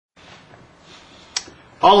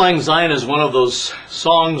Auld Lang Syne is one of those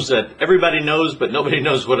songs that everybody knows, but nobody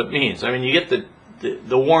knows what it means. I mean, you get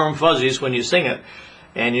the warm fuzzies when you sing it,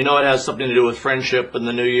 and you know it has something to do with friendship and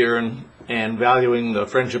the new year and valuing the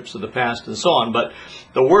friendships of the past and so on. But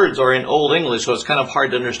the words are in Old English, so it's kind of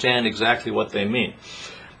hard to understand exactly what they mean.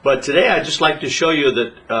 But today I'd just like to show you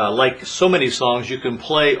that, like so many songs, you can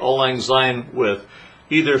play Auld Lang Syne with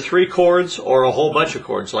either 3 chords or a whole bunch of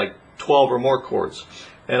chords, like 12 or more chords.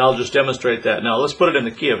 And I'll just demonstrate that. Now let's put it in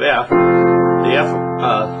the key of F.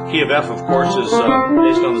 The key of F, of course, is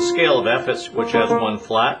based on the scale of F, which has 1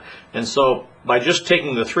 flat. And so by just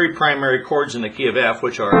taking the 3 primary chords in the key of F,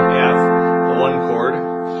 which are F, the 1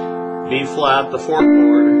 chord, B flat, the 4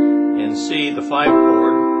 chord, and C, the 5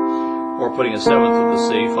 chord, or putting a 7th of the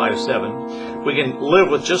C, 5, 7, we can live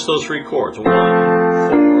with just those 3 chords, 1, 4,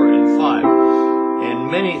 and 5.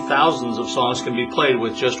 And many thousands of songs can be played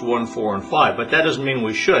with just 1, 4, and 5, but that doesn't mean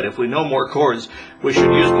we should. If we know more chords, we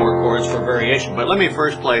should use more chords for variation. But let me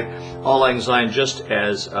first play Auld Lang Syne just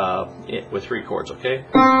as with 3 chords, okay?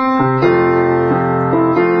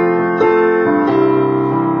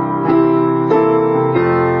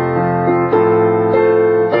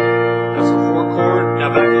 That's a 4 chord. Now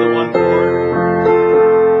back to the 1 chord,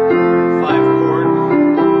 5 chord,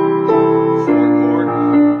 4 chord, 1 chord,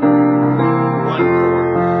 1,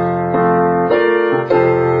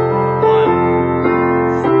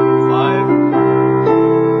 5,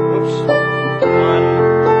 whoops, 1, 4,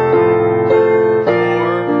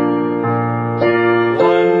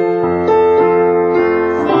 1,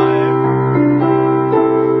 5, 4,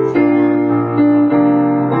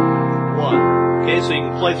 1. Okay, so you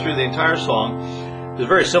can play through the entire song. It's a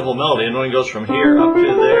very simple melody, and it only goes from here up to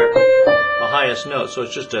there, the highest note. So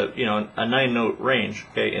it's just a 9-note range,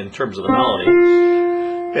 okay, in terms of the melody.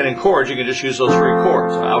 And in chords, you can just use those 3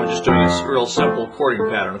 chords. I was just doing a real simple chording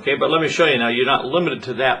pattern, okay? But let me show you now. You're not limited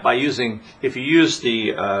to that by using, if you use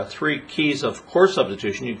the 3 keys of chord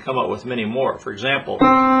substitution, you can come up with many more. For example,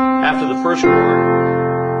 after the first chord,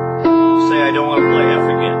 say I don't want to play F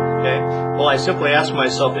again, okay? Well, I simply ask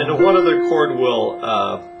myself, into what other chord will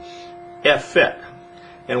F fit?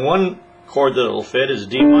 And one chord that it'll fit is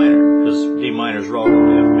D minor, because D minor is relative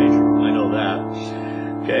to F major. I know that.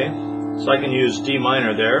 Okay, so I can use D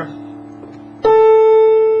minor there.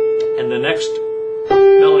 And the next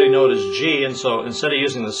melody note is G, and so instead of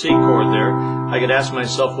using the C chord there, I could ask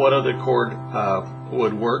myself what other chord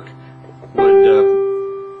would work,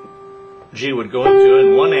 G would go into,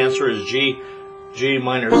 and one answer is G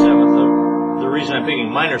minor 7th. The reason I'm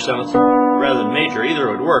picking minor 7th rather than major, either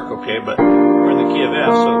would work, okay, but we're in the key of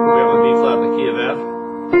F, so we have a B flat in the key of F,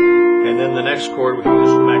 and then the next chord we can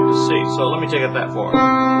just go back to C. So let me take it that far.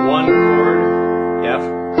 1 chord, F,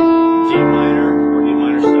 D minor, or D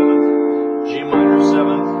minor 7th, G minor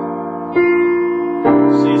 7th,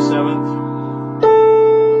 C 7th.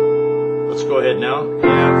 Let's go ahead now.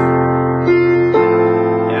 F,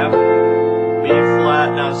 B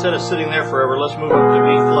flat. Now instead of sitting there forever, let's move up to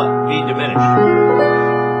B flat, B diminished,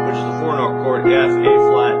 which is the 4-note chord, F, A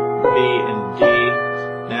flat, B, and D,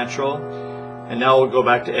 natural. And now we'll go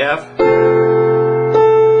back to F.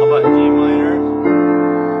 How about D minor?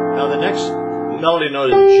 Now the next melody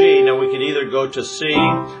note is G. Now we could either go to C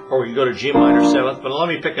or we can go to G minor 7th, but let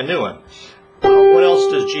me pick a new one. What else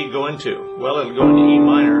does G go into? Well, it'll go into E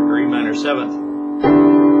minor, or E minor 7th.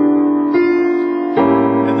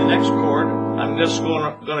 And the next chord, I'm just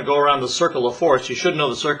going to go around the circle of 4ths. You should know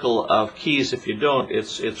the circle of keys. If you don't,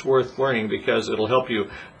 it's worth learning because it'll help you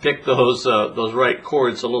pick those right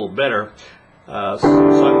chords a little better. So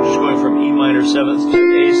I'm just going from E minor 7th to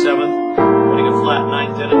A 7th, putting a flat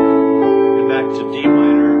 9th in it, and back to D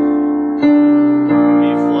minor, B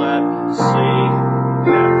flat, C,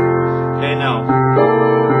 F. Okay, now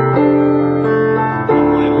I'll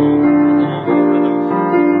play a little rhythm.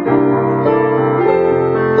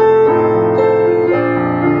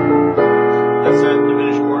 That's that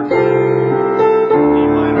diminished chord. D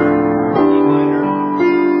minor, E minor.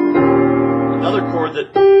 Another chord that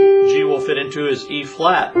G will fit into is E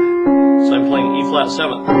flat. So I'm playing E flat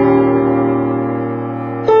 7th.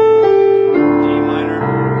 D minor,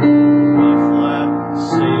 E flat,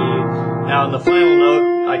 C. Now in the final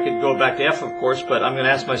note, I could go back to F, of course, but I'm going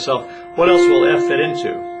to ask myself, what else will F fit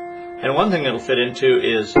into? And one thing it'll fit into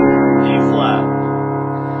is D flat.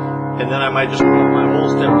 And then I might just go my whole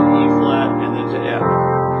step to E flat and then to F.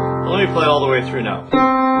 Well, let me play all the way through now.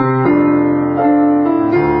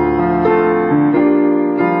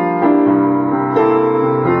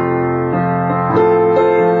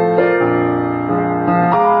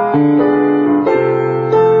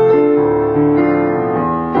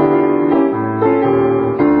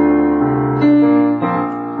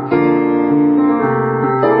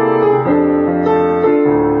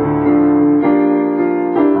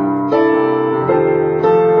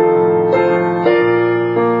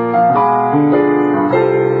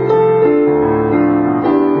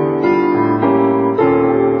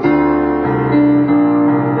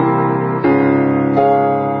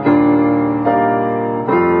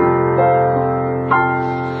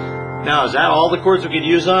 all the chords we could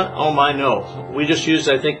use on? Oh my, no. We just used,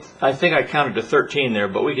 I think I counted to 13 there,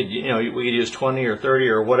 but we could, you know, we could use 20 or 30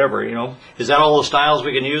 or whatever, you know. Is that all the styles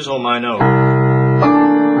we can use? Oh my, no.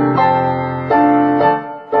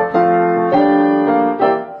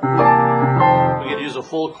 We could use a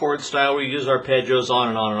full chord style. We use arpeggios, on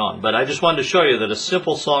and on and on. But I just wanted to show you that a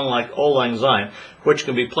simple song like Auld Lang Syne, which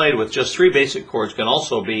can be played with just 3 basic chords, can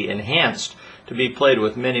also be enhanced to be played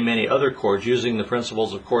with many, many other chords using the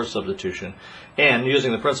principles of chord substitution and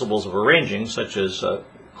using the principles of arranging, such as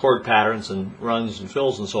chord patterns and runs and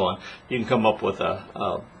fills and so on. You can come up with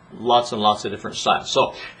lots and lots of different styles.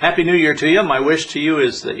 So, Happy New Year to you. My wish to you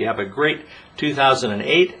is that you have a great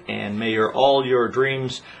 2008, and may all your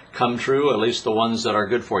dreams come true, at least the ones that are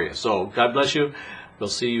good for you. So, God bless you. We'll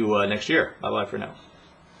see you next year. Bye-bye for now.